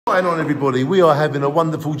Shine on, everybody. We are having a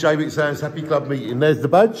wonderful Jaywick Sounds Happy Club meeting. There's the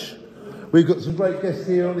badge. We've got some great guests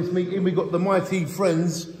here on this meeting. We've got the mighty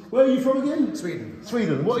friends. Where are you from again? Sweden.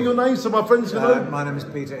 Sweden. What are your names so my friends can know? My name is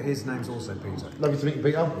Peter. His name's also Peter. Lovely to meet you,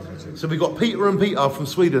 Peter. So we've got Peter and Peter from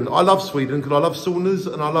Sweden. I love Sweden because I love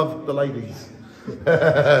saunas and I love the ladies.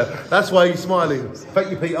 That's why he's smiling.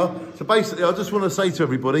 Thank you, Peter. So basically, I just want to say to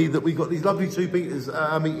everybody that we've got these lovely two Peters at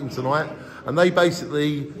our meeting tonight, and they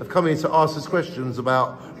basically have come in to ask us questions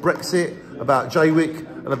about Brexit, about Jaywick,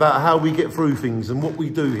 and about how we get through things and what we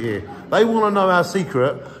do here. They want to know our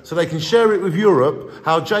secret so they can share it with Europe,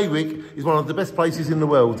 how Jaywick is one of the best places in the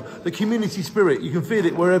world. The community spirit, you can feel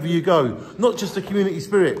it wherever you go. Not just the community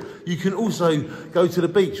spirit, you can also go to the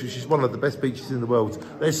beach, which is one of the best beaches in the world.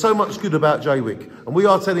 There's so much good about Jaywick. And we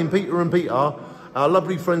are telling Peter and Peter, our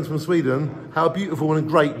lovely friends from Sweden, how beautiful and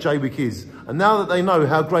great Jaywick is. And now that they know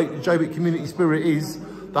how great the Jaywick community spirit is,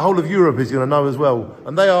 the whole of Europe is going to know as well.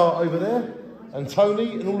 And they are over there, and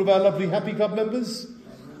Tony and all of our lovely Happy Club members.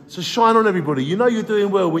 So shine on, everybody. You know you're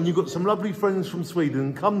doing well when you've got some lovely friends from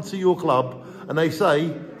Sweden come to your club and they say,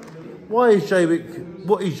 why is Jaywick,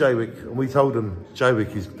 what is Jaywick? And we told them,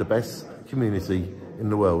 Jaywick is the best community in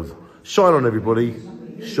the world. Shine on, everybody.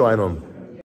 Shine on.